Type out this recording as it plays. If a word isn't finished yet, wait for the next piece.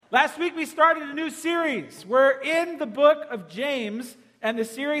Last week we started a new series. We're in the book of James, and the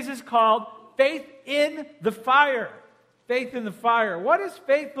series is called Faith in the Fire. Faith in the Fire. What does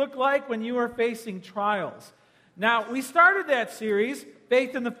faith look like when you are facing trials? Now, we started that series,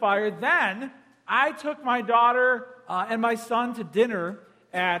 Faith in the Fire. Then, I took my daughter and my son to dinner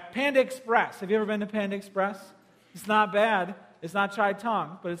at Panda Express. Have you ever been to Panda Express? It's not bad. It's not Chai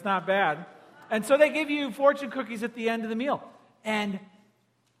Tong, but it's not bad. And so they give you fortune cookies at the end of the meal. And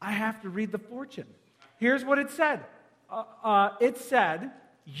I have to read the fortune. Here's what it said. It said,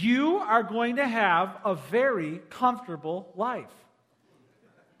 you are going to have a very comfortable life.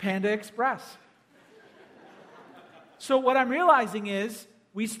 Panda Express. So what I'm realizing is,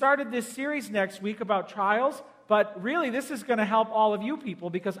 we started this series next week about trials, but really this is going to help all of you people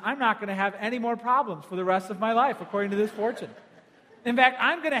because I'm not going to have any more problems for the rest of my life, according to this fortune. In fact,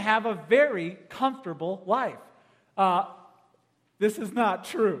 I'm going to have a very comfortable life. This is not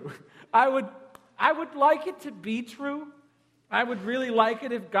true. I would like it to be true. I would really like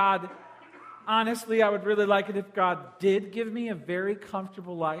it if God, honestly, I would really like it if God did give me a very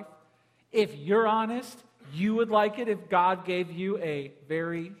comfortable life. If you're honest, you would like it if God gave you a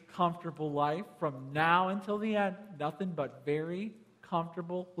very comfortable life from now until the end, nothing but very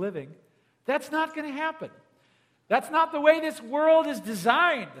comfortable living. That's not going to happen. That's not the way this world is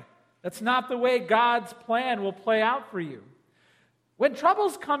designed. That's not the way God's plan will play out for you. When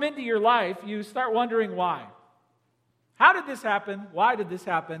troubles come into your life, you start wondering why. How did this happen? Why did this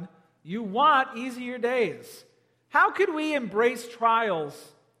happen? You want easier days. How could we embrace trials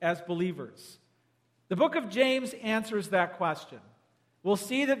as believers? The book of James answers that question. We'll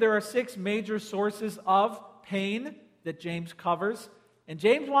see that there are 6 major sources of pain that James covers. And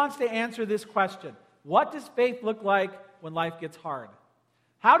James wants to answer this question. What does faith look like when life gets hard?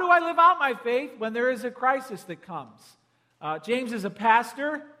 How do I live out my faith when there is a crisis that comes? James is a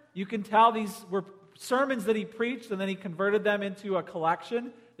pastor. You can tell these were sermons that he preached, and then he converted them into a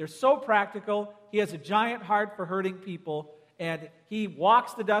collection. They're so practical. He has a giant heart for hurting people, and he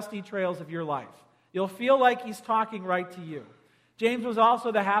walks the dusty trails of your life. You'll feel like he's talking right to you. James was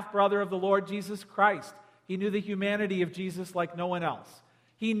also the half-brother of the Lord Jesus Christ. He knew the humanity of Jesus like no one else.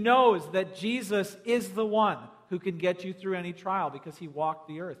 He knows that Jesus is the one who can get you through any trial because he walked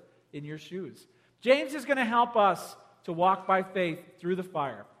the earth in your shoes. James is going to help us to walk by faith through the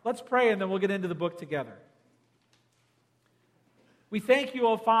fire. Let's pray and then we'll get into the book together. We thank you,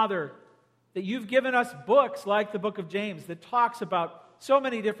 O Father, that you've given us books like the book of James that talks about so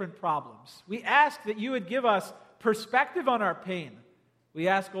many different problems. We ask that you would give us perspective on our pain. We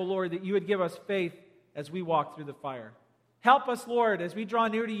ask, O Lord, that you would give us faith as we walk through the fire. Help us, Lord, as we draw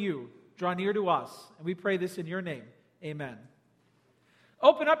near to you, draw near to us. And we pray this in your name. Amen.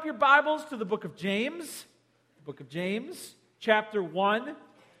 Open up your Bibles to the book of James. Book of James, chapter 1.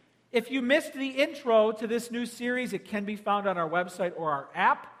 If you missed the intro to this new series, it can be found on our website or our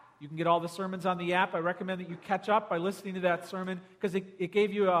app. You can get all the sermons on the app. I recommend that you catch up by listening to that sermon because it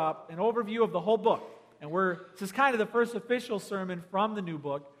gave you an overview of the whole book. And this is kind of the first official sermon from the new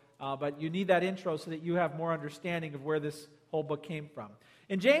book, but you need that intro so that you have more understanding of where this whole book came from.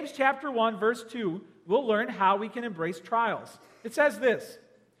 In James chapter 1, verse 2, we'll learn how we can embrace trials. It says this,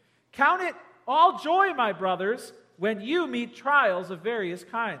 "Count it all joy, my brothers, when you meet trials of various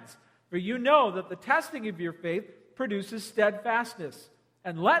kinds. For you know that the testing of your faith produces steadfastness.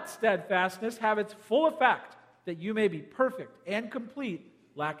 And let steadfastness have its full effect, that you may be perfect and complete,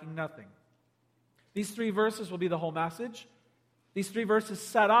 lacking nothing." These 3 verses will be the whole message. These 3 verses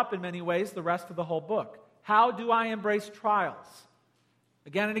set up, in many ways, the rest of the whole book. How do I embrace trials?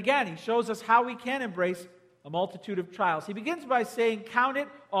 Again and again, he shows us how we can embrace a multitude of trials. He begins by saying, count it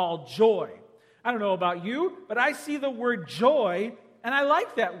all joy. I don't know about you, but I see the word joy, and I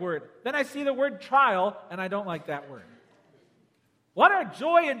like that word. Then I see the word trial, and I don't like that word. What are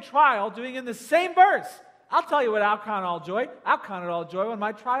joy and trial doing in the same verse? I'll tell you what I'll count all joy. I'll count it all joy when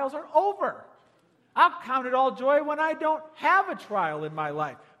my trials are over. I'll count it all joy when I don't have a trial in my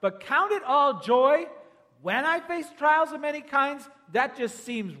life. But count it all joy when I face trials of many kinds, that just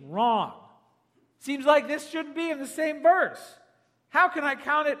seems wrong. Seems like this shouldn't be in the same verse. How can I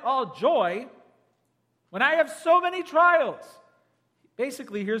count it all joy when I have so many trials?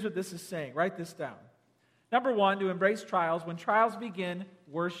 Basically, here's what this is saying. Write this down. Number 1, to embrace trials. When trials begin,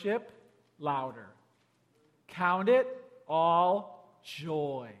 worship louder. Count it all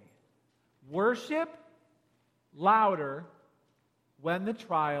joy. Worship louder when the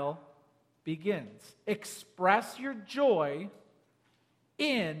trial begins. Express your joy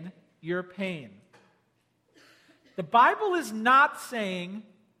in your pain. The Bible is not saying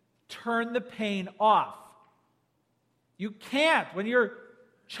turn the pain off. You can't. When you're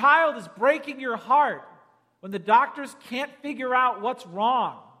child is breaking your heart, when the doctors can't figure out what's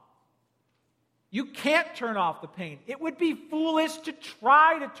wrong, you can't turn off the pain. It would be foolish to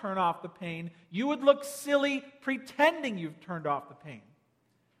try to turn off the pain. You would look silly pretending you've turned off the pain.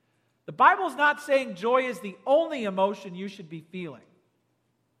 The Bible's not saying joy is the only emotion you should be feeling.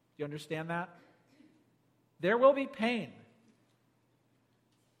 Do you understand that? There will be pain.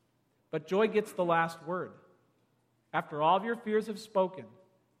 But joy gets the last word. After all of your fears have spoken,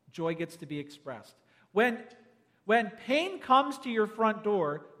 joy gets to be expressed. When pain comes to your front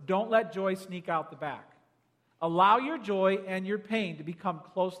door, don't let joy sneak out the back. Allow your joy and your pain to become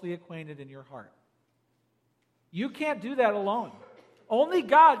closely acquainted in your heart. You can't do that alone. Only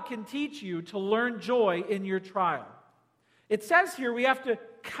God can teach you to learn joy in your trial. It says here we have to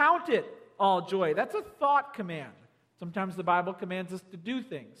count it all joy. That's a thought command. Sometimes the Bible commands us to do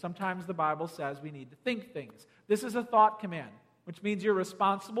things. Sometimes the Bible says we need to think things. This is a thought command, which means you're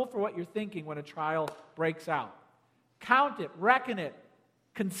responsible for what you're thinking when a trial breaks out. Count it, reckon it,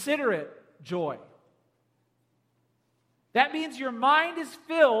 consider it joy. That means your mind is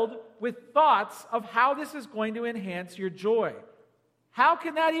filled with thoughts of how this is going to enhance your joy. How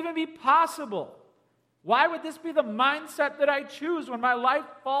can that even be possible? Why would this be the mindset that I choose when my life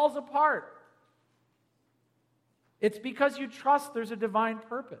falls apart? It's because you trust there's a divine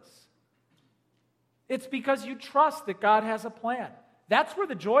purpose. It's because you trust that God has a plan. That's where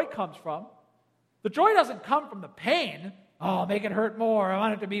the joy comes from. The joy doesn't come from the pain. Oh, make it hurt more. I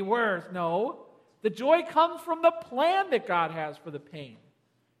want it to be worse. No. The joy comes from the plan that God has for the pain.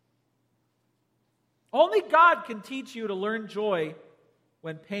 Only God can teach you to learn joy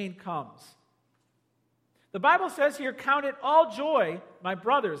when pain comes. The Bible says here, count it all joy, my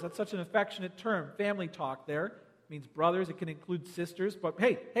brothers. That's such an affectionate term. Family talk there. It means brothers. It can include sisters. But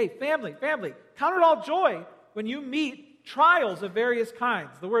hey, family. Count it all joy when you meet trials of various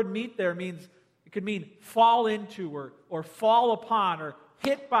kinds. The word meet there means, it could mean fall into or fall upon or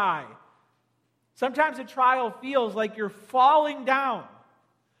hit by. Sometimes a trial feels like you're falling down.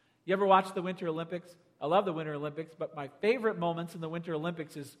 You ever watch the Winter Olympics? I love the Winter Olympics, but my favorite moments in the Winter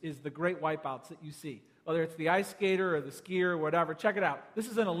Olympics is the great wipeouts that you see. Whether it's the ice skater or the skier or whatever, check it out. This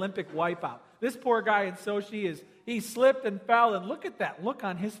is an Olympic wipeout. This poor guy in Sochi, he slipped and fell, and look at that look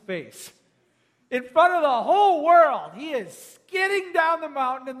on his face. In front of the whole world, he is skidding down the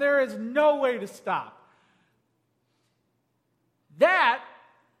mountain, and there is no way to stop. That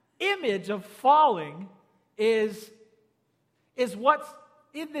image of falling is what's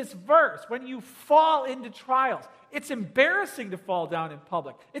in this verse. When you fall into trials, it's embarrassing to fall down in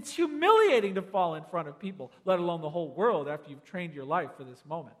public. It's humiliating to fall in front of people, let alone the whole world, after you've trained your life for this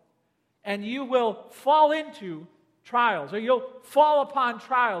moment. And you will fall into trials, or you'll fall upon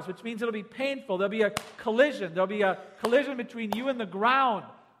trials, which means it'll be painful. There'll be a collision. There'll be a collision between you and the ground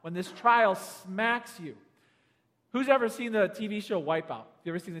when this trial smacks you. Who's ever seen the TV show Wipeout?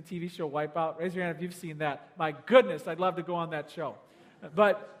 You ever seen the TV show Wipeout? Raise your hand if you've seen that. My goodness, I'd love to go on that show.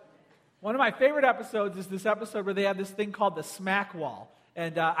 But one of my favorite episodes is this episode where they have this thing called the smack wall.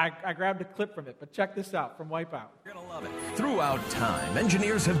 And I grabbed a clip from it, but check this out from Wipeout. You're going to love it. Throughout time,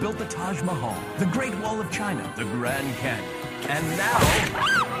 engineers have built the Taj Mahal, the Great Wall of China, the Grand Canyon, and now,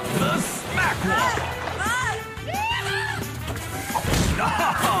 the Smack Wall.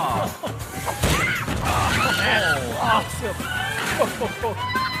 That's awesome.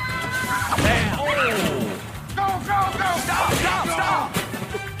 Man. Oh. Go! Stop!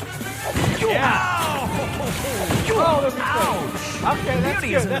 Yeah. Ouch! Okay,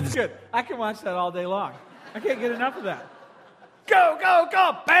 that's good. I can watch that all day long. I can't get enough of that. Go!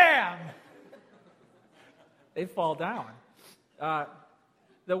 Bam! They fall down.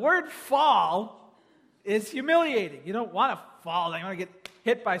 The word fall is humiliating. You don't want to fall. You want to get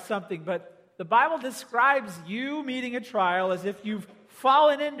hit by something. But the Bible describes you meeting a trial as if you've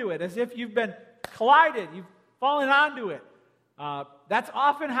fallen into it, as if you've been collided. You've fallen onto it. That's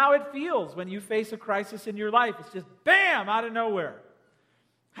often how it feels when you face a crisis in your life. It's just bam, out of nowhere.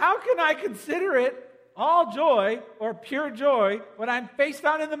 How can I consider it all joy or pure joy when I'm face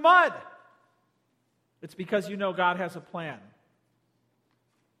down in the mud? It's because you know God has a plan.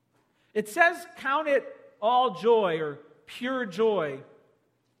 It says, count it all joy or pure joy,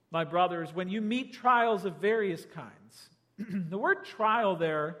 my brothers, when you meet trials of various kinds. The word trial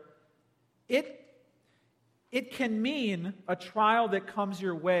there, it can mean a trial that comes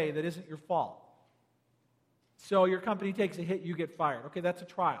your way that isn't your fault. So your company takes a hit, you get fired. Okay, that's a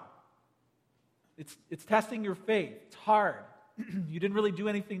trial. It's testing your faith. It's hard. You didn't really do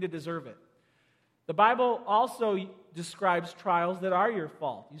anything to deserve it. The Bible also describes trials that are your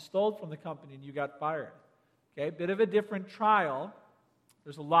fault. You stole from the company and you got fired. Okay, bit of a different trial,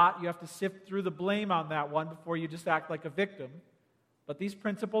 There's a lot. You have to sift through the blame on that one before you just act like a victim. But these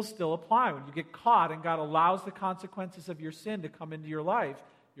principles still apply. When you get caught and God allows the consequences of your sin to come into your life,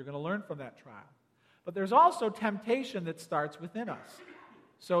 you're going to learn from that trial. But there's also temptation that starts within us.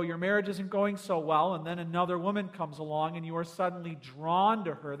 So your marriage isn't going so well, and then another woman comes along and you are suddenly drawn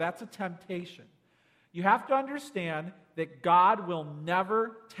to her. That's a temptation. You have to understand that God will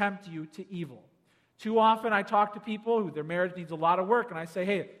never tempt you to evil. Too often I talk to people who their marriage needs a lot of work, and I say,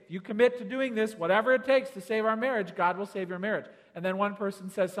 hey, if you commit to doing this, whatever it takes to save our marriage, God will save your marriage. And then one person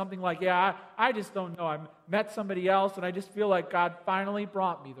says something like, yeah, I just don't know. I met somebody else, and I just feel like God finally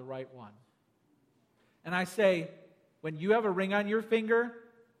brought me the right one. And I say, when you have a ring on your finger,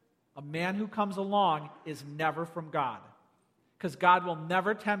 a man who comes along is never from God. Because God will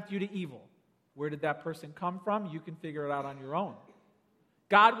never tempt you to evil. Where did that person come from? You can figure it out on your own.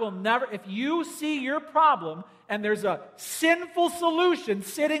 God will never, if you see your problem and there's a sinful solution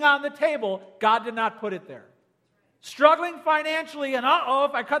sitting on the table, God did not put it there. Struggling financially and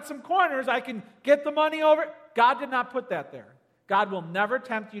if I cut some corners, I can get the money over. God did not put that there. God will never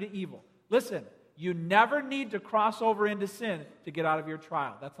tempt you to evil. Listen, you never need to cross over into sin to get out of your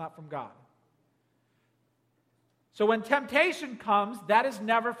trial. That's not from God. So when temptation comes, that is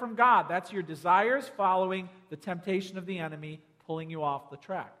never from God. That's your desires following the temptation of the enemy, pulling you off the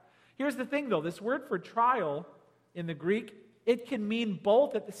track. Here's the thing, though. This word for trial in the Greek, it can mean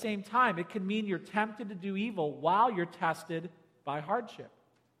both at the same time. It can mean you're tempted to do evil while you're tested by hardship.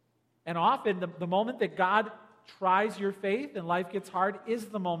 And often, the moment that God tries your faith and life gets hard is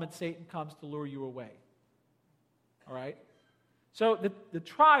the moment Satan comes to lure you away. All right? So the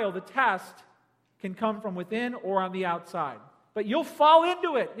trial, the test, can come from within or on the outside. But you'll fall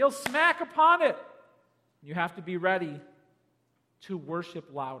into it. You'll smack upon it. You have to be ready to worship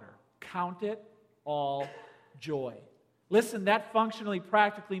louder. Count it all joy. Listen, that functionally,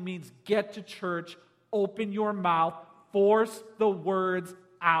 practically means get to church, open your mouth, force the words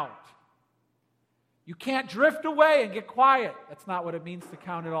out. You can't drift away and get quiet. That's not what it means to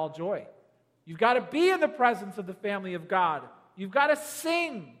count it all joy. You've got to be in the presence of the family of God. You've got to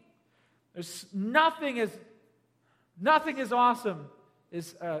sing. There's nothing as awesome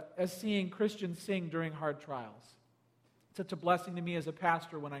as seeing Christians sing during hard trials. It's such a blessing to me as a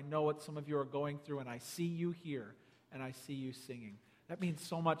pastor when I know what some of you are going through and I see you here and I see you singing. That means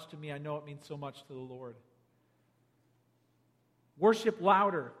so much to me. I know it means so much to the Lord. Worship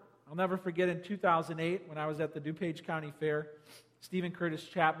louder. I'll never forget in 2008 when I was at the DuPage County Fair, Stephen Curtis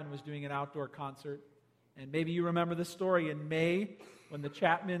Chapman was doing an outdoor concert. And maybe you remember the story in May when the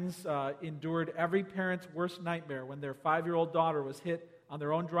Chapmans endured every parent's worst nightmare when their 5-year-old daughter was hit on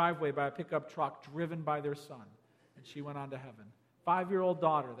their own driveway by a pickup truck driven by their son. And she went on to heaven. 5-year-old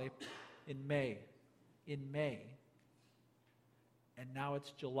daughter, in May. And now it's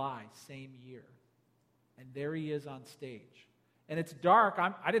July, same year. And there he is on stage. And it's dark.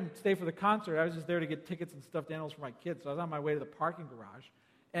 I didn't stay for the concert. I was just there to get tickets and stuffed animals for my kids. So I was on my way to the parking garage.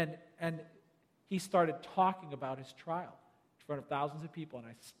 And he started talking about his trial in front of thousands of people. And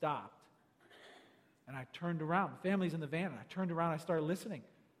I stopped. And I turned around. The family's in the van. And I turned around and I started listening.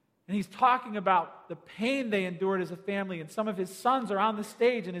 And he's talking about the pain they endured as a family. And some of his sons are on the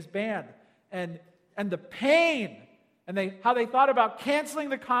stage in his band. And the pain. And how they thought about canceling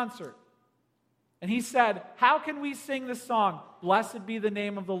the concert. And he said, how can we sing the song, "Blessed be the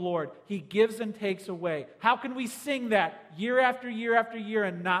name of the Lord. He gives and takes away"? How can we sing that year after year after year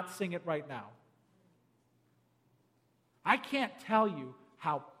and not sing it right now? I can't tell you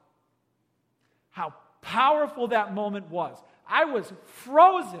how powerful that moment was. I was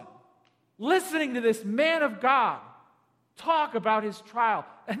frozen listening to this man of God talk about his trial.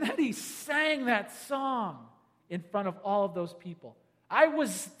 And then he sang that song in front of all of those people. I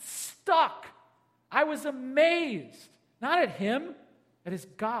was stuck. I was amazed, not at him, at his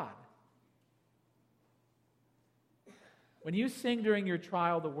God. When you sing during your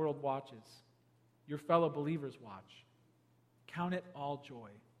trial, the world watches. Your fellow believers watch. Count it all joy.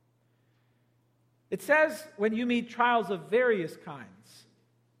 It says when you meet trials of various kinds.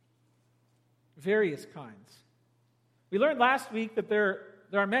 Various kinds. We learned last week that there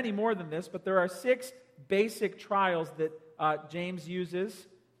are many more than this, but there are 6 basic trials that James uses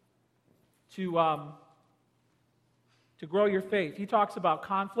to grow your faith. He talks about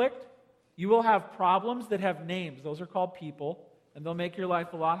conflict. You will have problems that have names. Those are called people, and they'll make your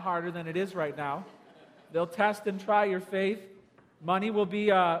life a lot harder than it is right now. They'll test and try your faith. Money will be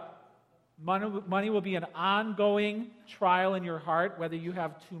an ongoing trial in your heart, whether you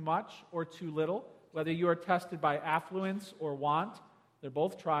have too much or too little, whether you are tested by affluence or want. They're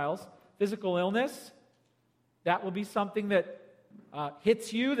both trials. Physical illness, that will be something that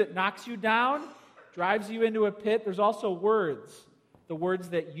hits you, that knocks you down, drives you into a pit. There's also words. The words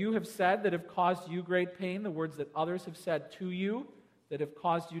that you have said that have caused you great pain, the words that others have said to you that have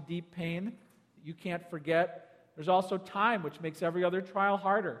caused you deep pain that you can't forget. There's also time, which makes every other trial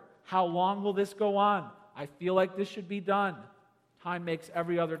harder. How long will this go on? I feel like this should be done. Time makes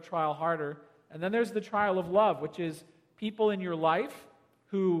every other trial harder. And then there's the trial of love, which is people in your life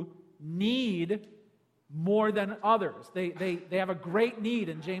who need more than others. They have a great need,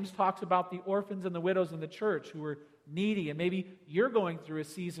 and James talks about the orphans and the widows in the church who are needy, and maybe you're going through a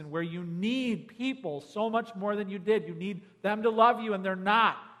season where you need people so much more than you did. You need them to love you, and they're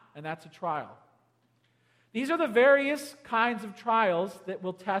not, and that's a trial. These are the various kinds of trials that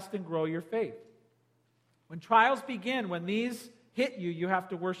will test and grow your faith. When trials begin, when these hit you, you have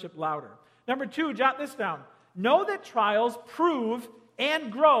to worship louder. Number 2, jot this down. Know that trials prove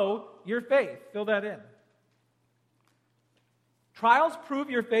and grow your faith. Fill that in. Trials prove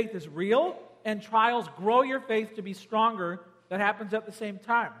your faith is real, and trials grow your faith to be stronger. That happens at the same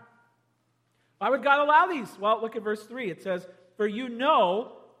time. Why would God allow these? Well, look at verse 3. It says, for you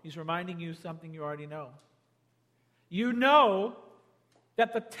know, he's reminding you something you already know. You know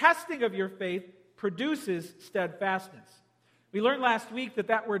that the testing of your faith produces steadfastness. We learned last week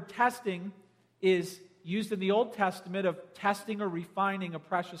that word testing is used in the Old Testament of testing or refining a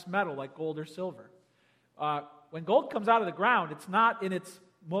precious metal like gold or silver. When gold comes out of the ground, it's not in its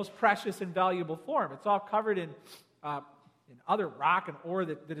most precious and valuable form. It's all covered in other rock and ore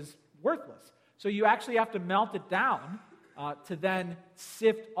that is worthless. So you actually have to melt it down to then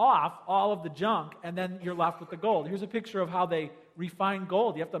sift off all of the junk, and then you're left with the gold. Here's a picture of how they refine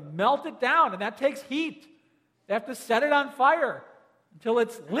gold. You have to melt it down, and that takes heat. They have to set it on fire until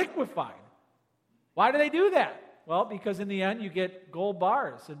it's liquefied. Why do they do that? Well, because in the end, you get gold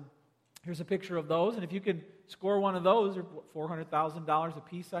bars. And here's a picture of those. And if you can score one of those, they're $400,000 a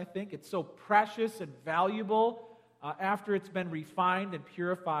piece, I think. It's so precious and valuable after it's been refined and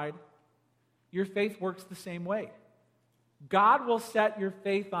purified. Your faith works the same way. God will set your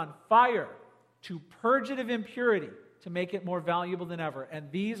faith on fire to purge it of impurity, to make it more valuable than ever.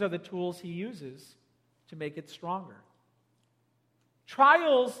 And these are the tools he uses to make it stronger.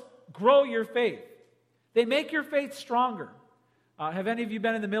 Trials grow your faith. They make your faith stronger. Have any of you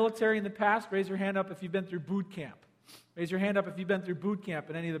been in the military in the past? Raise your hand up if you've been through boot camp. Raise your hand up if you've been through boot camp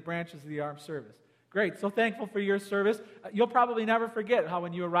in any of the branches of the armed service. Great. So thankful for your service. You'll probably never forget how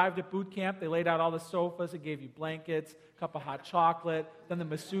when you arrived at boot camp, they laid out all the sofas, and gave you blankets, a cup of hot chocolate. Then the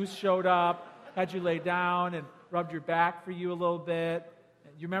masseuse showed up, had you lay down and rubbed your back for you a little bit.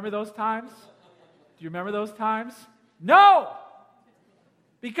 You remember those times? Do you remember those times? No!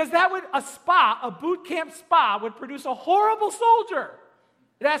 Because a boot camp spa would produce a horrible soldier.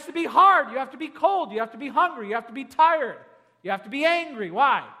 It has to be hard. You have to be cold. You have to be hungry. You have to be tired. You have to be angry.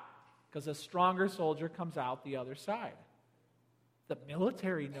 Why? Because a stronger soldier comes out the other side. The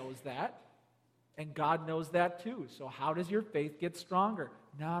military knows that, and God knows that too. So how does your faith get stronger?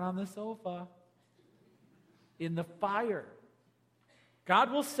 Not on the sofa. In the fire.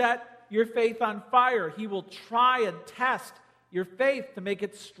 God will set your faith on fire. He will try and test your faith to make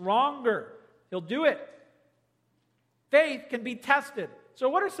it stronger. He'll do it. Faith can be tested. So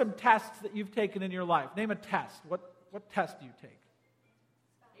what are some tests that you've taken in your life? Name a test. What test do you take?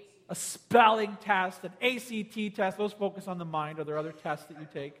 A spelling test, an ACT test. Those focus on the mind. Are there other tests that you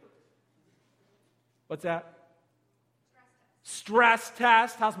take? What's that? Stress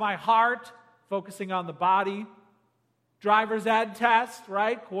test. How's my heart? Focusing on the body. Driver's ed test,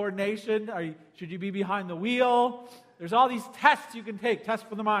 right? Coordination. Should you be behind the wheel? There's all these tests you can take. Test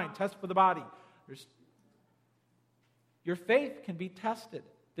for the mind, test for the body. Your faith can be tested.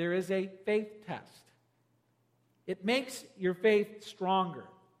 There is a faith test. It makes your faith stronger.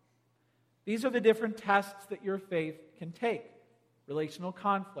 These are the different tests that your faith can take. Relational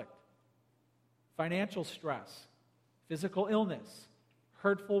conflict, financial stress, physical illness,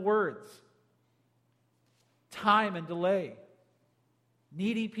 hurtful words, time and delay,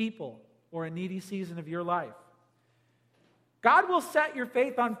 needy people, or a needy season of your life. God will set your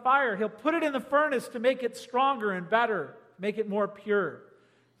faith on fire. He'll put it in the furnace to make it stronger and better, make it more pure.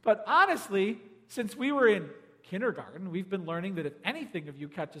 But honestly, since we were in kindergarten, we've been learning that if anything of you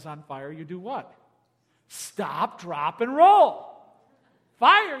catches on fire, you do what? Stop, drop, and roll.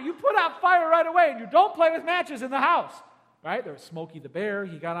 Fire, you put out fire right away, and you don't play with matches in the house. Right? There was Smokey the Bear.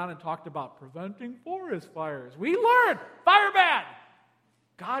 He got on and talked about preventing forest fires. We learned, fire bad.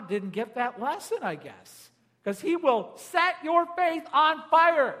 God didn't get that lesson, I guess. Because he will set your faith on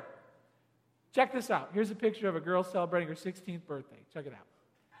fire. Check this out. Here's a picture of a girl celebrating her 16th birthday. Check it out.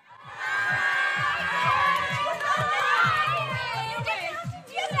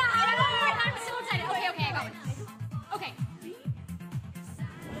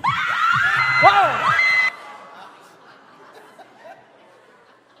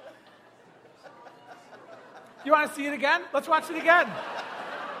 to see it again? Let's watch it again.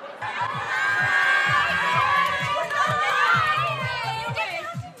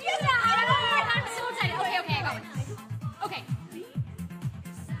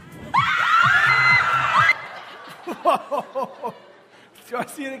 Whoa. Do I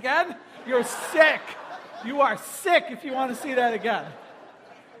see it again? You're sick. You are sick if you want to see that again.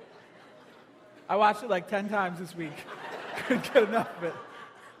 I watched it like 10 times this week. Couldn't get enough of it.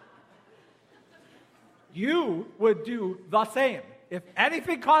 You would do the same. If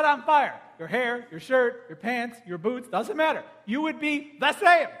anything caught on fire, your hair, your shirt, your pants, your boots, doesn't matter. You would be the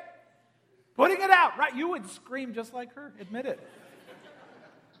same. Putting it out, right? You would scream just like her. Admit it.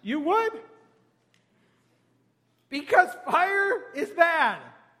 You would. Because fire is bad.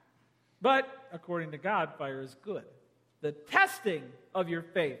 But according to God, fire is good. The testing of your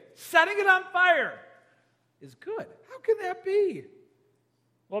faith, setting it on fire, is good. How can that be?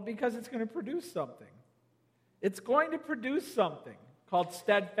 Well, because it's going to produce something. It's going to produce something called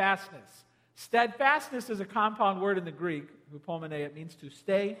steadfastness. Steadfastness is a compound word in the Greek, hupomene. It means to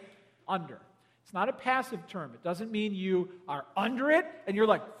stay under. It's not a passive term. It doesn't mean you are under it and you're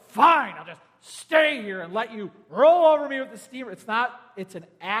like, fine, I'll just stay here and let you roll over me with the steamer. It's not. It's an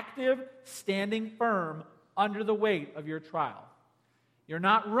active, standing firm under the weight of your trial. You're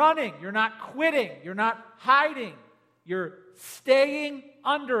not running. You're not quitting. You're not hiding. You're staying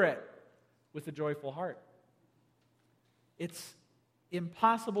under it with a joyful heart. It's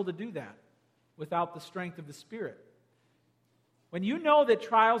impossible to do that without the strength of the Spirit. When you know that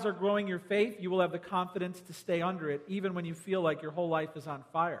trials are growing your faith, you will have the confidence to stay under it, even when you feel like your whole life is on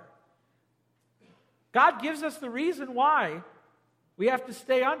fire. God gives us the reason why we have to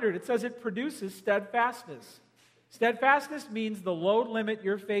stay under it. It says it produces steadfastness. Steadfastness means the load limit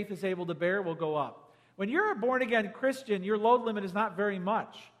your faith is able to bear will go up. When you're a born-again Christian, your load limit is not very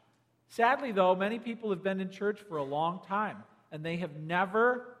much. Sadly, though, many people have been in church for a long time, and they have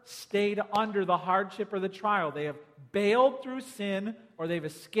never stayed under the hardship or the trial. They have bailed through sin, or they've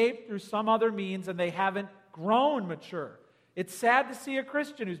escaped through some other means, and they haven't grown mature. It's sad to see a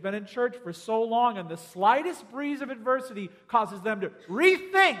Christian who's been in church for so long, and the slightest breeze of adversity causes them to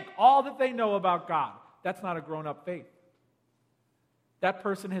rethink all that they know about God. That's not a grown-up faith. That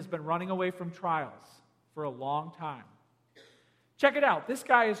person has been running away from trials for a long time. Check it out. This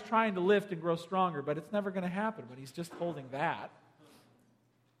guy is trying to lift and grow stronger, but it's never going to happen when he's just holding that.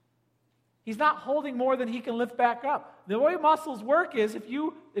 He's not holding more than he can lift back up. The way muscles work is if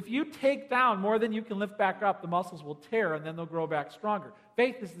you take down more than you can lift back up, the muscles will tear and then they'll grow back stronger.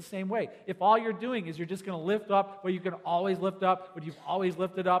 Faith is the same way. If all you're doing is you're just going to lift up where you can always lift up, but you've always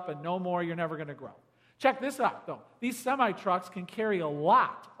lifted up and no more, you're never going to grow. Check this out, though. These semi-trucks can carry a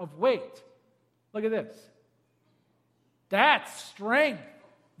lot of weight. Look at this. That's strength.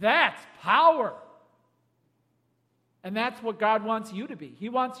 That's power. And that's what God wants you to be. He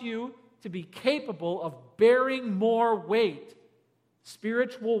wants you to be capable of bearing more weight,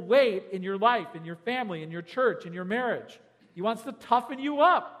 spiritual weight in your life, in your family, in your church, in your marriage. He wants to toughen you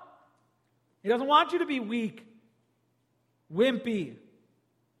up. He doesn't want you to be weak, wimpy.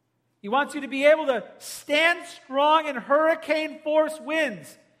 He wants you to be able to stand strong in hurricane-force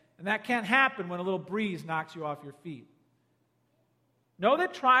winds. And that can't happen when a little breeze knocks you off your feet. Know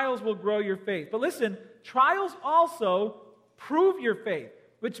that trials will grow your faith. But listen, trials also prove your faith,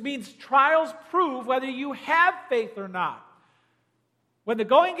 which means trials prove whether you have faith or not. When the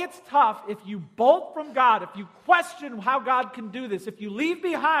going gets tough, if you bolt from God, if you question how God can do this, if you leave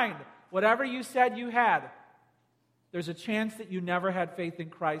behind whatever you said you had, there's a chance that you never had faith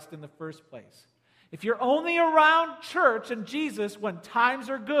in Christ in the first place. If you're only around church and Jesus when times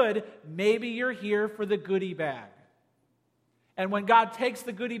are good, maybe you're here for the goodie bag. And when God takes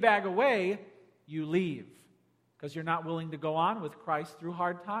the goodie bag away, you leave because you're not willing to go on with Christ through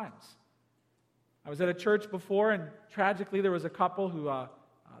hard times. I was at a church before, and tragically there was a couple who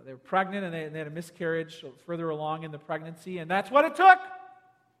they were pregnant and they had a miscarriage further along in the pregnancy, and that's what it took.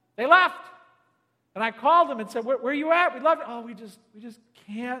 They left. And I called them and said, where are you at? We love it. Oh, we just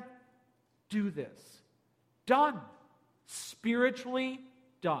can't do this. Done. Spiritually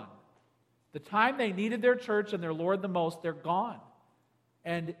done. The time they needed their church and their Lord the most, they're gone.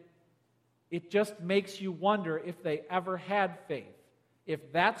 And it just makes you wonder if they ever had faith.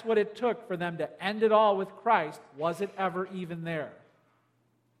 If that's what it took for them to end it all with Christ, was it ever even there?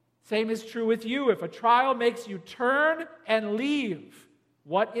 Same is true with you. If a trial makes you turn and leave,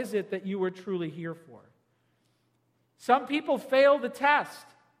 what is it that you were truly here for? Some people fail the test.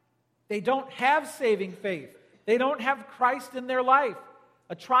 They don't have saving faith. They don't have Christ in their life.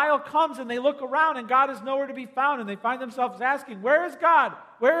 A trial comes and they look around and God is nowhere to be found and they find themselves asking, where is God?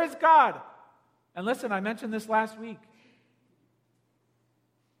 Where is God? And listen, I mentioned this last week.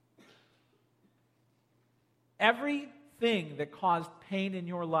 Everything that caused pain in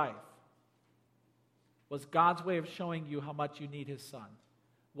your life was God's way of showing you how much you need His Son.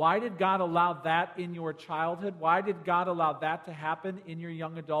 Why did God allow that in your childhood? Why did God allow that to happen in your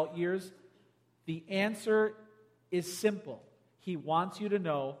young adult years? The answer is simple. He wants you to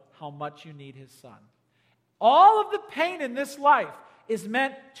know how much you need His Son. All of the pain in this life is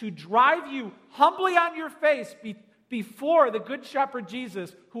meant to drive you humbly on your face before the Good Shepherd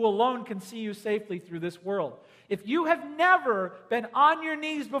Jesus, who alone can see you safely through this world. If you have never been on your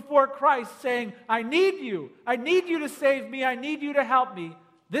knees before Christ saying, I need you to save me, I need you to help me,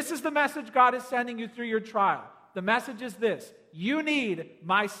 this is the message God is sending you through your trial. The message is this: you need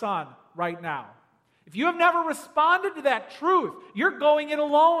my Son right now. If you have never responded to that truth, you're going it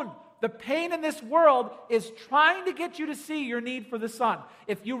alone. The pain in this world is trying to get you to see your need for the Son.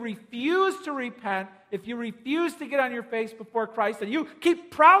 If you refuse to repent, if you refuse to get on your face before Christ, and you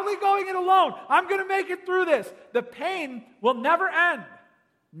keep proudly going it alone, I'm going to make it through this, the pain will never end.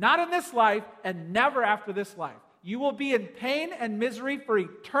 Not in this life and never after this life. You will be in pain and misery for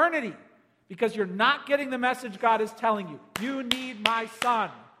eternity because you're not getting the message God is telling you. You need my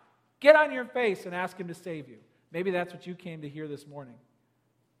Son. Get on your face and ask Him to save you. Maybe that's what you came to hear this morning.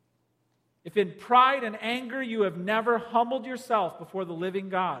 If in pride and anger you have never humbled yourself before the living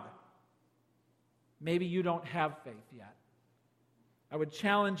God, maybe you don't have faith yet. I would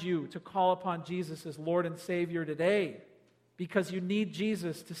challenge you to call upon Jesus as Lord and Savior today, because you need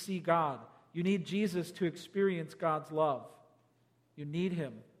Jesus to see God. You need Jesus to experience God's love. You need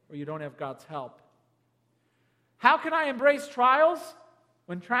Him, or you don't have God's help. How can I embrace trials?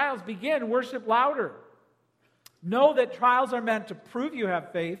 When trials begin, worship louder. Know that trials are meant to prove you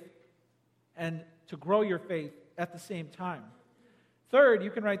have faith and to grow your faith at the same time. Third, you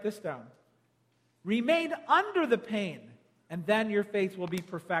can write this down. Remain under the pain, and then your faith will be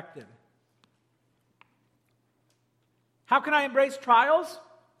perfected. How can I embrace trials?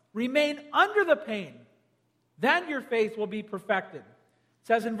 Remain under the pain. Then your faith will be perfected. It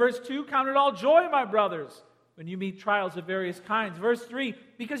says in verse 2, count it all joy, my brothers, when you meet trials of various kinds. Verse 3,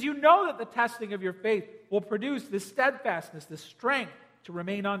 because you know that the testing of your faith will produce this steadfastness, this strength to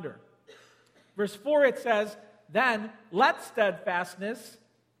remain under. Verse 4, it says, then let steadfastness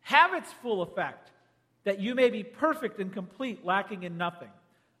have its full effect, that you may be perfect and complete, lacking in nothing.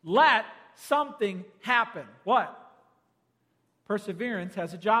 Let something happen. What? Perseverance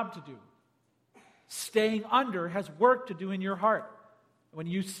has a job to do. Staying under has work to do in your heart. When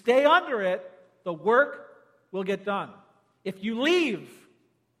you stay under it, the work will get done. If you leave,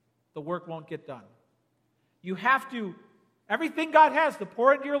 the work won't get done. You have to, everything God has to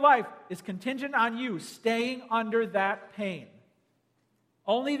pour into your life is contingent on you staying under that pain.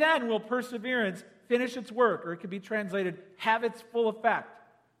 Only then will perseverance finish its work, or it could be translated, have its full effect.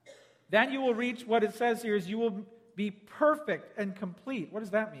 Then you will reach what it says here is you will be perfect and complete. What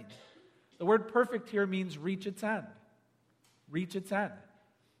does that mean? The word perfect here means reach its end. Reach its end.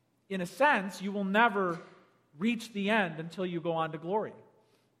 In a sense, you will never reach the end until you go on to glory.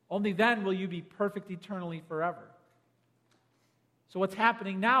 Only then will you be perfect eternally forever. So what's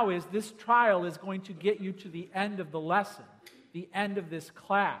happening now is this trial is going to get you to the end of the lesson, the end of this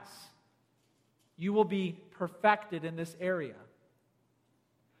class. You will be perfected in this area.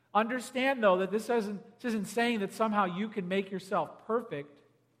 Understand, though, that this isn't saying that somehow you can make yourself perfect.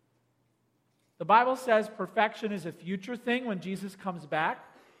 The Bible says perfection is a future thing when Jesus comes back.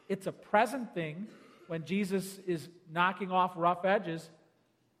 It's a present thing when Jesus is knocking off rough edges.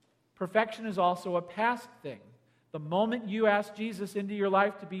 Perfection is also a past thing. The moment you ask Jesus into your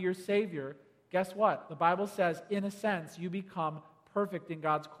life to be your Savior, guess what? The Bible says, in a sense, you become perfect in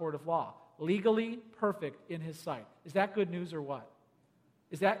God's court of law. Legally perfect in His sight. Is that good news or what?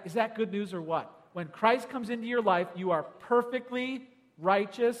 Is that good news or what? When Christ comes into your life, you are perfectly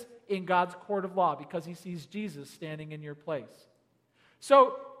righteous in God's court of law because He sees Jesus standing in your place.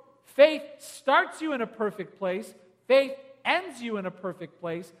 So, faith starts you in a perfect place. Faith ends you in a perfect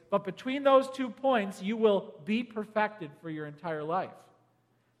place. But between those 2 points, you will be perfected for your entire life.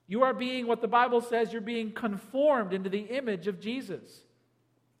 You are being, what the Bible says, you're being conformed into the image of Jesus.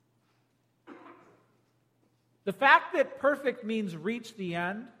 The fact that perfect means reach the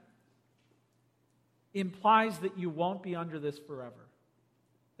end implies that you won't be under this forever.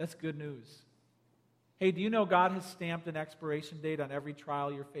 That's good news. Hey, do you know God has stamped an expiration date on every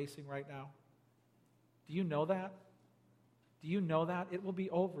trial you're facing right now? Do you know that? Do you know that? It will be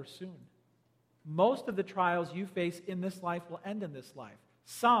over soon. Most of the trials you face in this life will end in this life.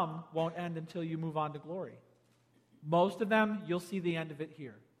 Some won't end until you move on to glory. Most of them, you'll see the end of it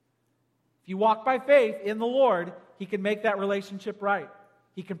here. If you walk by faith in the Lord, He can make that relationship right.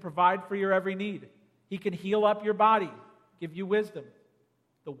 He can provide for your every need. He can heal up your body, give you wisdom.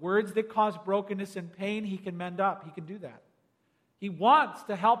 The words that cause brokenness and pain, He can mend up. He can do that. He wants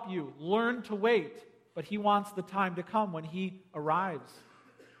to help you learn to wait, but He wants the time to come when He arrives.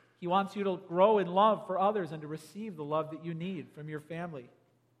 He wants you to grow in love for others and to receive the love that you need from your family.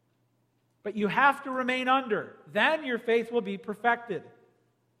 But you have to remain under. Then your faith will be perfected,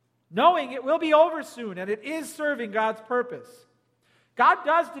 knowing it will be over soon and it is serving God's purpose. God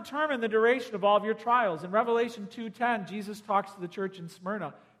does determine the duration of all of your trials. In Revelation 2:10, Jesus talks to the church in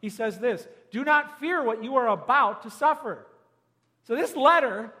Smyrna. He says this, "Do not fear what you are about to suffer." So this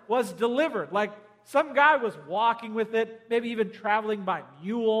letter was delivered, like some guy was walking with it, maybe even traveling by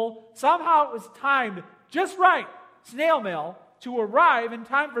mule. Somehow it was timed just right, snail mail, to arrive in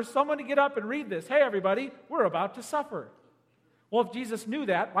time for someone to get up and read this. Hey, everybody, we're about to suffer. Well, if Jesus knew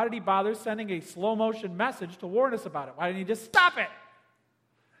that, why did He bother sending a slow-motion message to warn us about it? Why didn't He just stop it?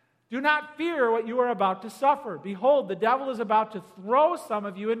 Do not fear what you are about to suffer. Behold, the devil is about to throw some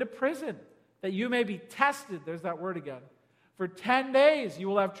of you into prison, that you may be tested. There's that word again. For 10 days you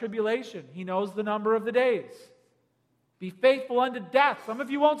will have tribulation. He knows the number of the days. Be faithful unto death. Some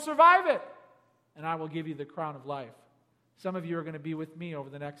of you won't survive it. And I will give you the crown of life. Some of you are going to be with me over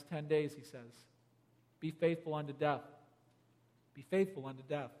the next 10 days, He says. Be faithful unto death. Be faithful unto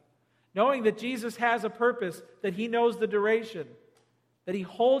death. Knowing that Jesus has a purpose, that He knows the duration, that He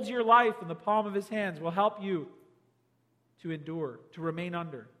holds your life in the palm of His hands, will help you to endure, to remain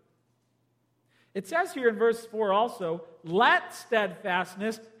under. It says here in verse 4 also, let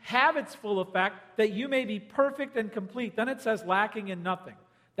steadfastness have its full effect, that you may be perfect and complete. Then it says lacking in nothing.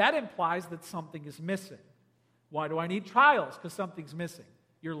 That implies that something is missing. Why do I need trials? Because something's missing.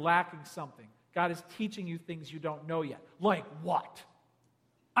 You're lacking something. God is teaching you things you don't know yet. Like what?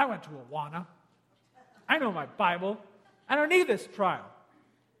 I went to Awana. I know my Bible. I don't need this trial.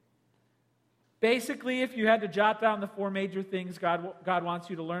 Basically, if you had to jot down the four major things God wants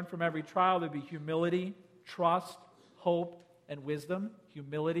you to learn from every trial, there'd be humility, trust, hope, and wisdom.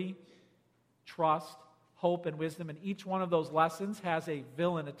 Humility, trust, hope, and wisdom. And each one of those lessons has a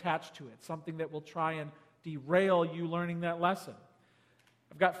villain attached to it, something that will try and derail you learning that lesson.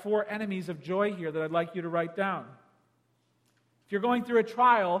 I've got 4 enemies of joy here that I'd like you to write down. If you're going through a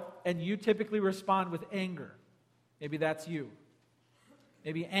trial and you typically respond with anger, maybe that's you.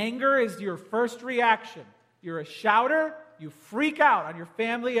 Maybe anger is your first reaction. You're a shouter, you freak out on your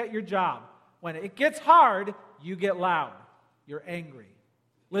family, at your job. When it gets hard, you get loud. You're angry.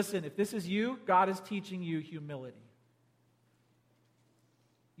 Listen, if this is you, God is teaching you humility.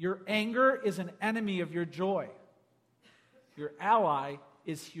 Your anger is an enemy of your joy. Your ally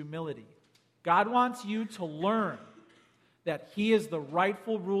is humility. God wants you to learn that He is the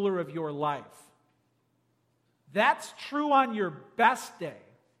rightful ruler of your life. That's true on your best day.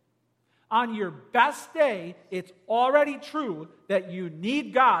 On your best day, it's already true that you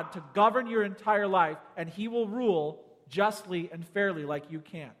need God to govern your entire life, and He will rule justly and fairly like you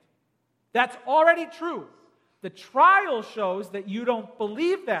can't. That's already true. The trial shows that you don't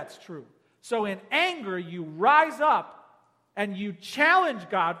believe that's true. So in anger, you rise up and you challenge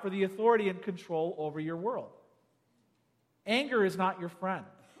God for the authority and control over your world. Anger is not your friend.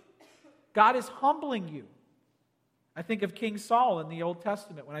 God is humbling you. I think of King Saul in the Old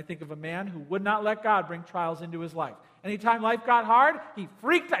Testament when I think of a man who would not let God bring trials into his life. Anytime life got hard, he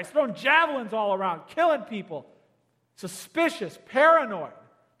freaked out. He's throwing javelins all around, killing people. Suspicious, paranoid.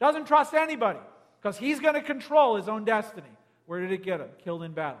 Doesn't trust anybody because he's going to control his own destiny. Where did it get him? Killed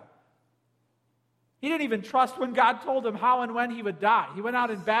in battle. He didn't even trust when God told him how and when he would die. He went out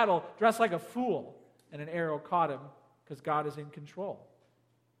in battle dressed like a fool, and an arrow caught him because God is in control.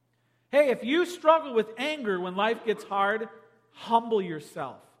 Hey, if you struggle with anger when life gets hard, humble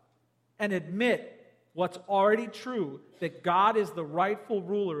yourself and admit what's already true, that God is the rightful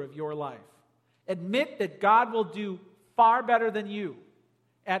ruler of your life. Admit that God will do far better than you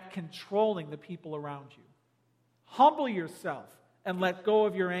at controlling the people around you. Humble yourself and let go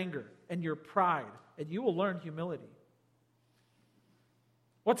of your anger and your pride, and you will learn humility.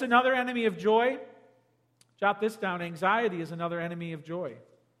 What's another enemy of joy? Jot this down. Anxiety is another enemy of joy.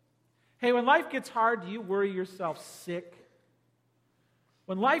 Hey, when life gets hard, do you worry yourself sick?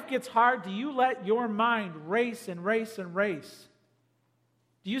 When life gets hard, do you let your mind race and race and race?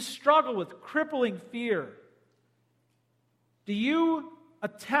 Do you struggle with crippling fear? Do you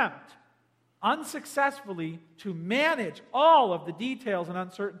attempt unsuccessfully to manage all of the details and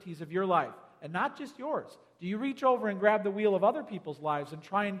uncertainties of your life, and not just yours? Do you reach over and grab the wheel of other people's lives and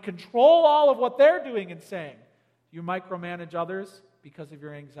try and control all of what they're doing and saying? Do you micromanage others? because of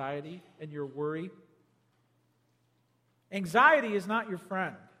your anxiety and your worry? Anxiety is not your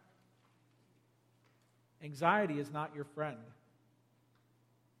friend. Anxiety is not your friend.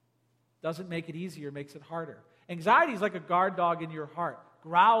 Doesn't make it easier, makes it harder. Anxiety is like a guard dog in your heart,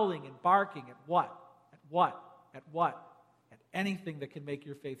 growling and barking at what? At what? At what? At anything that can make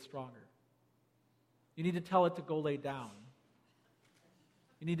your faith stronger. You need to tell it to go lay down.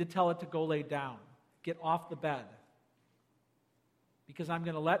 You need to tell it to go lay down. Get off the bed. Because I'm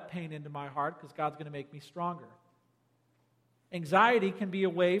going to let pain into my heart because God's going to make me stronger. Anxiety can be a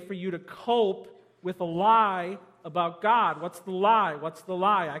way for you to cope with a lie about God. What's the lie? What's the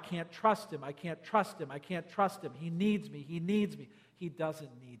lie? I can't trust Him. I can't trust Him. I can't trust Him. He needs me. He needs me. He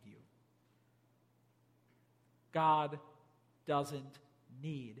doesn't need you. God doesn't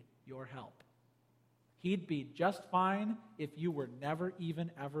need your help. He'd be just fine if you were never even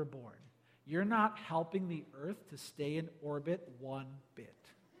ever born. You're not helping the earth to stay in orbit one bit.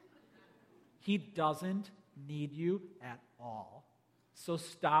 He doesn't need you at all. So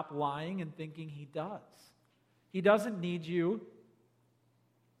stop lying and thinking He does. He doesn't need you.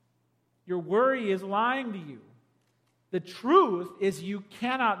 Your worry is lying to you. The truth is you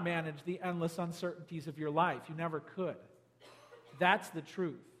cannot manage the endless uncertainties of your life. You never could. That's the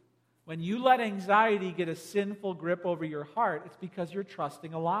truth. When you let anxiety get a sinful grip over your heart, it's because you're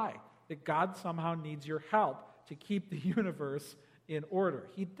trusting a lie, that God somehow needs your help to keep the universe in order.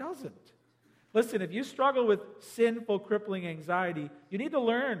 He doesn't. Listen, if you struggle with sinful, crippling anxiety, you need to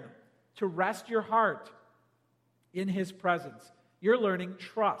learn to rest your heart in His presence. You're learning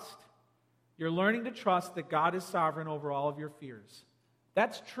trust. You're learning to trust that God is sovereign over all of your fears.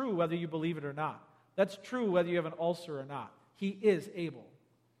 That's true whether you believe it or not. That's true whether you have an ulcer or not. He is able.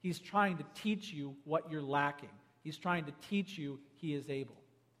 He's trying to teach you what you're lacking. He's trying to teach you He is able.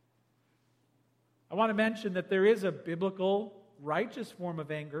 I want to mention that there is a biblical righteous form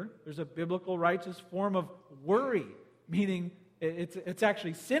of anger. There's a biblical righteous form of worry, meaning it's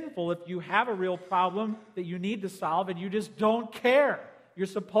actually sinful if you have a real problem that you need to solve and you just don't care. You're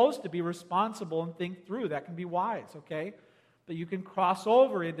supposed to be responsible and think through. That can be wise, okay? But you can cross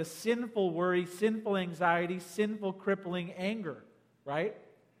over into sinful worry, sinful anxiety, sinful crippling anger, right?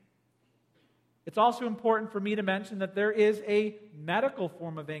 It's also important for me to mention that there is a medical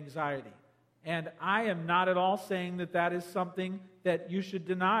form of anxiety. And I am not at all saying that that is something that you should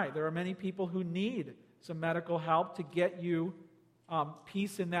deny. There are many people who need some medical help to get you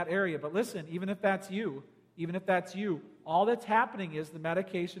peace in that area. But listen, even if that's you, all that's happening is the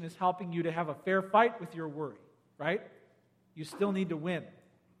medication is helping you to have a fair fight with your worry, right? You still need to win.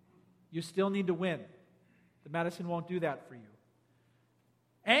 You still need to win. The medicine won't do that for you.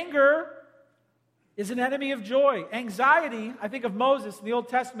 Anger is an enemy of joy. Anxiety, I think of Moses in the Old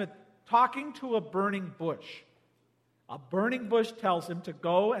Testament talking to a burning bush. A burning bush tells him to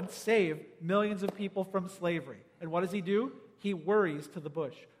go and save millions of people from slavery. And what does he do? He worries to the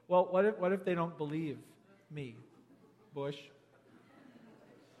bush. Well, what if they don't believe me, bush?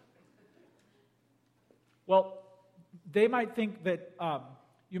 Well, they might think that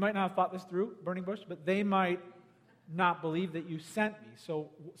you might not have thought this through, burning bush, but they might not believe that you sent me. So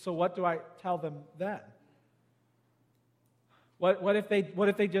what do I tell them then? What if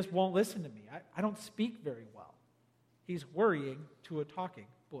they just won't listen to me? I don't speak very well. He's worrying to a talking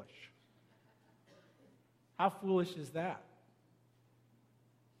bush. How foolish is that?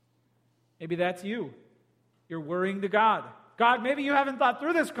 Maybe that's you. You're worrying to God. God, maybe you haven't thought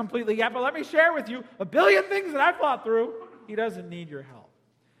through this completely yet, but let me share with you a billion things that I've thought through. He doesn't need your help.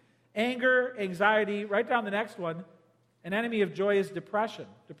 Anger, anxiety, write down the next one. An enemy of joy is depression.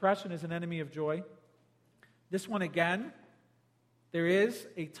 Depression is an enemy of joy. This one again, there is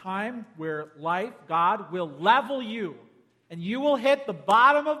a time where life, God, will level you, and you will hit the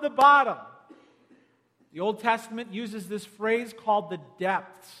bottom of the bottom. The Old Testament uses this phrase called the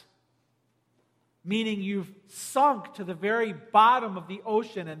depths, meaning you've sunk to the very bottom of the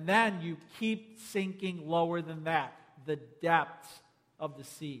ocean, and then you keep sinking lower than that, the depths of the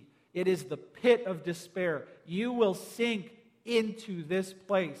sea. It is the pit of despair. You will sink into this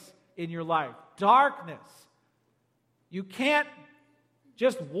place in your life. Darkness. You can't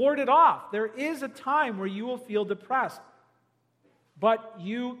just ward it off. There is a time where you will feel depressed. But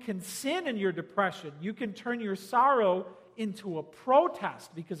you can sin in your depression. You can turn your sorrow into a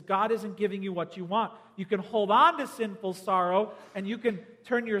protest because God isn't giving you what you want. You can hold on to sinful sorrow, and you can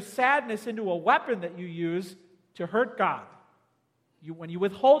turn your sadness into a weapon that you use to hurt God. When you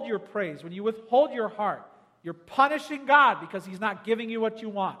withhold your praise, when you withhold your heart, you're punishing God because He's not giving you what you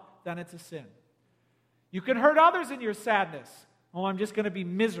want. Then it's a sin. You can hurt others in your sadness. Oh, I'm just going to be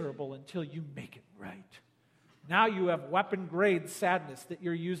miserable until you make it right. Now you have weapon-grade sadness that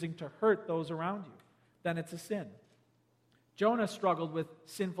you're using to hurt those around you. Then it's a sin. Jonah struggled with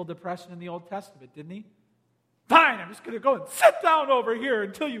sinful depression in the Old Testament, didn't he? Fine, I'm just going to go and sit down over here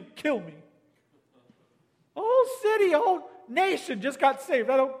until you kill me. A whole city, a whole nation just got saved.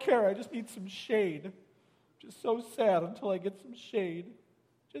 I don't care. I just need some shade. Just so sad until I get some shade.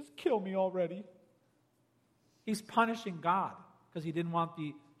 Just kill me already. He's punishing God because he didn't want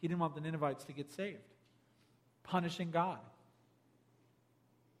the Ninevites to get saved. Punishing God.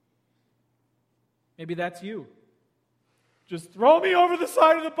 Maybe that's you. Just throw me over the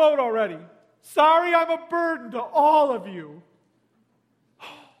side of the boat already. Sorry, I'm a burden to all of you.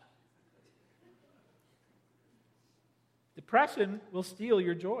 Depression will steal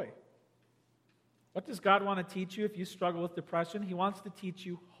your joy. What does God want to teach you if you struggle with depression? He wants to teach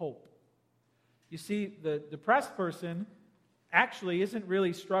you hope. You see, the depressed person actually isn't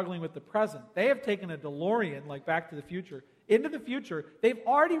really struggling with the present. They have taken a DeLorean, like Back to the Future, into the future. They've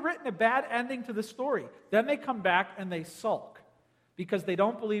already written a bad ending to the story. Then they come back and they sulk because they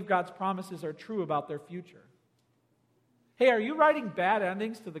don't believe God's promises are true about their future. Hey, are you writing bad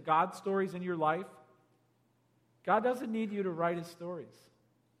endings to the God stories in your life? God doesn't need you to write his stories.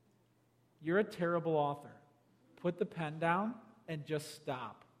 You're a terrible author. Put the pen down and just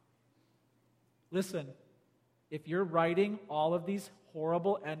stop. Listen, if you're writing all of these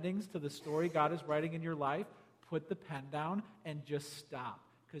horrible endings to the story God is writing in your life, put the pen down and just stop,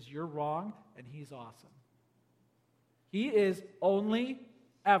 because you're wrong and he's awesome. He is only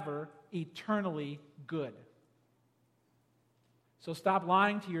ever eternally good. So stop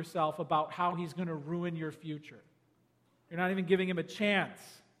lying to yourself about how he's going to ruin your future. You're not even giving him a chance.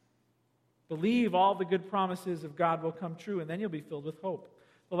 Believe all the good promises of God will come true, and then you'll be filled with hope.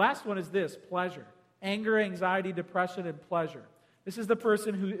 The last one is this: pleasure. Anger, anxiety, depression, and pleasure. This is the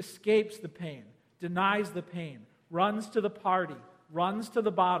person who escapes the pain, denies the pain, runs to the party, runs to the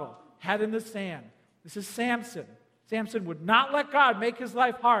bottle, head in the sand. This is Samson. Samson would not let God make his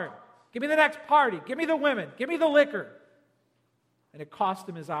life hard. Give me the next party. Give me the women. Give me the liquor. And it cost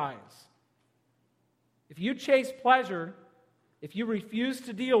him his eyes. If you chase pleasure, if you refuse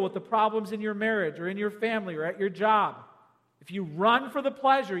to deal with the problems in your marriage or in your family or at your job, if you run for the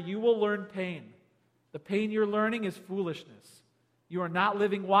pleasure, you will learn pain. The pain you're learning is foolishness. You are not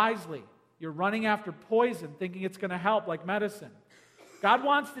living wisely. You're running after poison, thinking it's going to help like medicine. God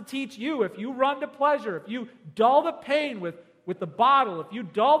wants to teach you, if you run to pleasure, if you dull the pain with the bottle, if you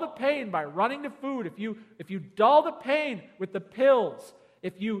dull the pain by running to food, if you dull the pain with the pills,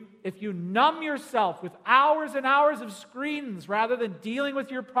 if you numb yourself with hours and hours of screens rather than dealing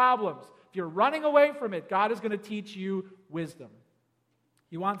with your problems, if you're running away from it, God is going to teach you wisdom.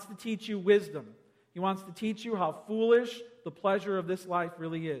 He wants to teach you wisdom. He wants to teach you how foolish the pleasure of this life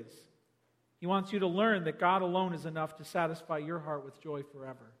really is. He wants you to learn that God alone is enough to satisfy your heart with joy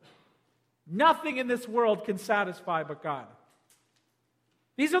forever. Nothing in this world can satisfy but God.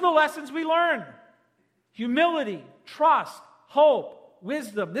 These are the lessons we learn. Humility, trust, hope,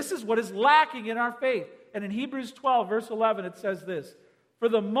 wisdom. This is what is lacking in our faith. And in Hebrews 12, verse 11, it says this: for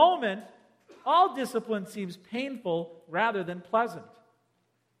the moment, all discipline seems painful rather than pleasant.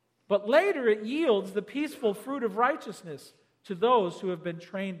 But later it yields the peaceful fruit of righteousness to those who have been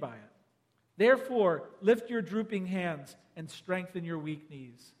trained by it. Therefore, lift your drooping hands and strengthen your weak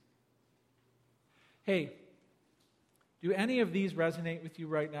knees. Hey, do any of these resonate with you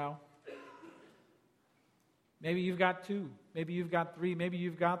right now? Maybe you've got 2. Maybe you've got 3. Maybe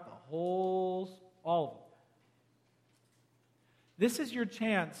you've got all of them. This is your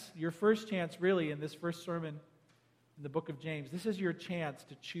chance, your first chance really in this first sermon in the book of James. This is your chance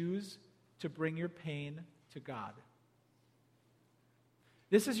to choose to bring your pain to God.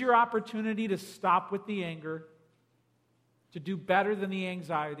 This is your opportunity to stop with the anger, to do better than the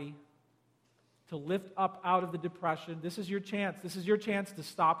anxiety, to lift up out of the depression. This is your chance. This is your chance to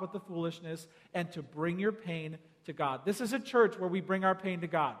stop with the foolishness and to bring your pain to God. This is a church where we bring our pain to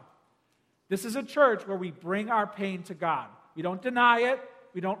God. This is a church where we bring our pain to God. We don't deny it.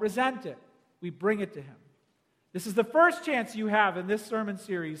 We don't resent it. We bring it to Him. This is the first chance you have in this sermon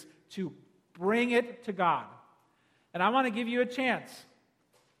series to bring it to God. And I want to give you a chance.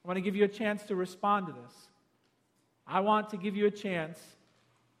 I want to give you a chance to respond to this. I want to give you a chance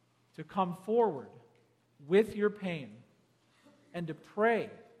to come forward with your pain and to pray.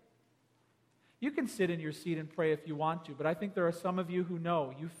 You can sit in your seat and pray if you want to, but I think there are some of you who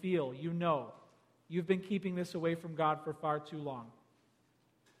know, you feel, you know, you've been keeping this away from God for far too long.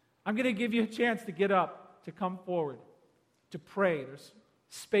 I'm going to give you a chance to get up, to come forward, to pray. There's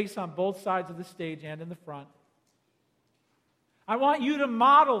space on both sides of the stage and in the front. I want you to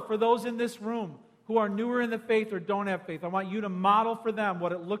model for those in this room who are newer in the faith or don't have faith. I want you to model for them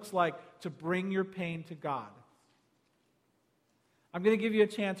what it looks like to bring your pain to God. I'm going to give you a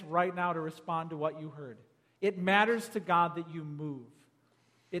chance right now to respond to what you heard. It matters to God that you move.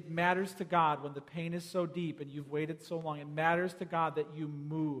 It matters to God when the pain is so deep and you've waited so long. It matters to God that you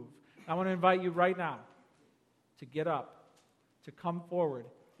move. I want to invite you right now to get up, to come forward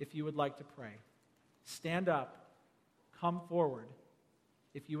if you would like to pray. Stand up, come forward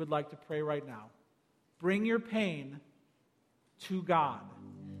if you would like to pray right now. Bring your pain to God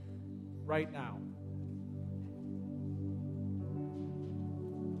right now.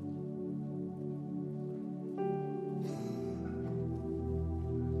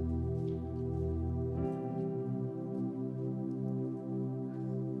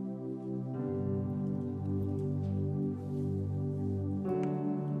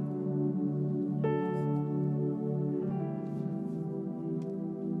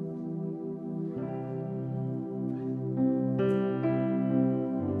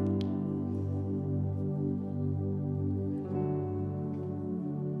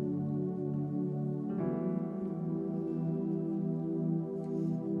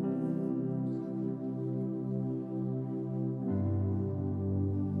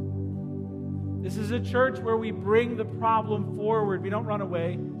 This is a church where we bring the problem forward. We don't run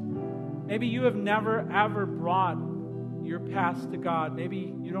away. Maybe you have never, ever brought your past to God.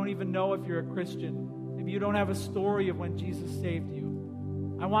 Maybe you don't even know if you're a Christian. Maybe you don't have a story of when Jesus saved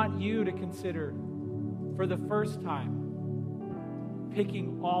you. I want you to consider, for the first time,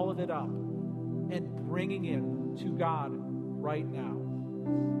 picking all of it up and bringing it to God right now.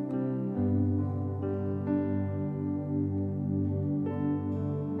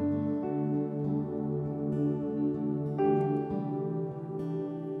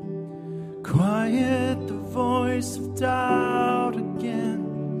 Quiet the voice of doubt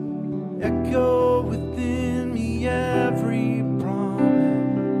again. Echo within me every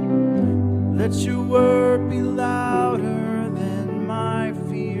promise. Let your word be louder than my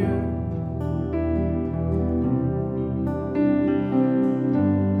fear.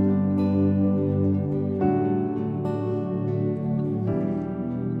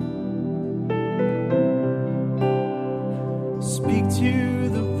 Speak to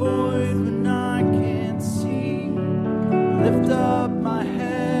the void when I can't see. Lift up my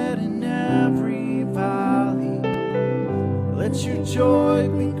head in every valley. Let your joy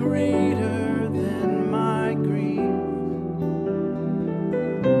be greater than my grief.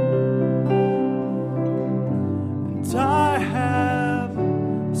 And I have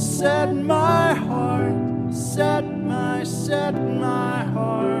set my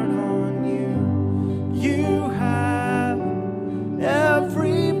heart on you. You have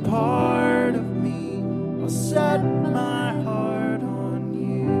every part of me. I'll set my heart on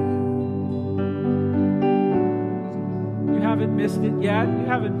you. You haven't missed it yet. You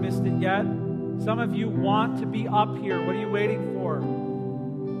haven't missed it yet. Some of you want to be up here. What are you waiting for?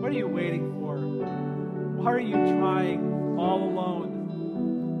 What are you waiting for? Why are you trying all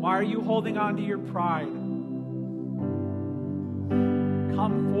alone? Why are you holding on to your pride?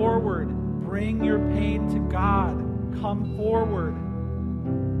 Come forward. Bring your pain to God. Come forward.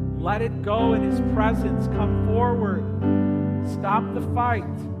 Let it go in His presence. Come forward. Stop the fight.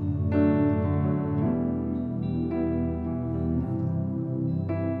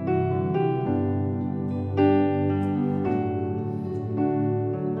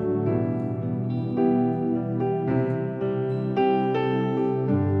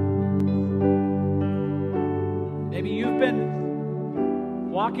 Maybe you've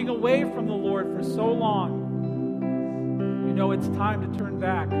been walking away from the Lord for so long. You know it's time to turn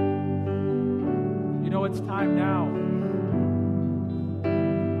back. You know it's time now.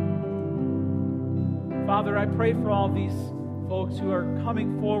 Father, I pray for all these folks who are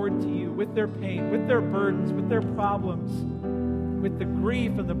coming forward to you with their pain, with their burdens, with their problems, with the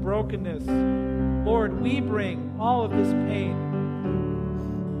grief and the brokenness. Lord, we bring all of this pain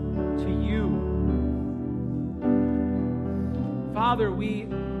to you. Father, we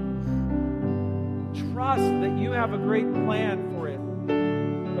trust that you have a great plan for it,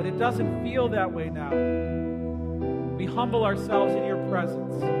 but it doesn't feel that way now. We humble ourselves in your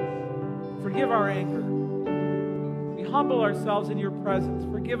presence. Forgive our anger. We humble ourselves in your presence.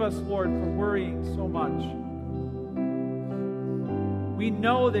 Forgive us, Lord, for worrying so much. We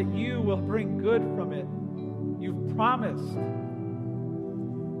know that you will bring good from it. You've promised.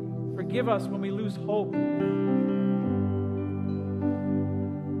 Forgive us when we lose hope.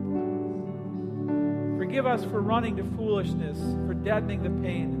 Forgive us for running to foolishness, for deadening the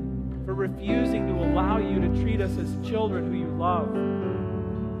pain, for refusing to allow you to treat us as children who you love.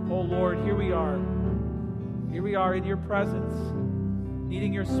 Oh Lord, here we are. Here we are in your presence,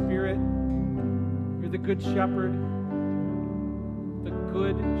 needing your Spirit. You're the Good Shepherd. The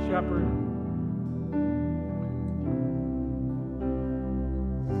Good Shepherd.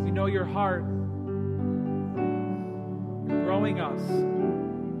 We know your heart. You're growing us.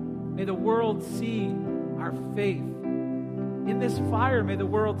 May the world see our faith. In this fire, may the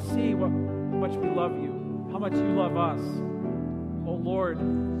world see how much we love you, how much you love us. Oh Lord,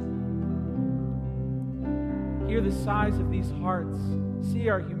 hear the size of these hearts. See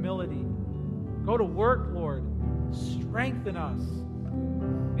our humility. Go to work, Lord. Strengthen us.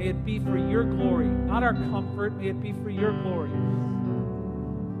 May it be for your glory, not our comfort. May it be for your glory.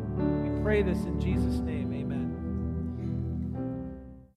 We pray this in Jesus' name.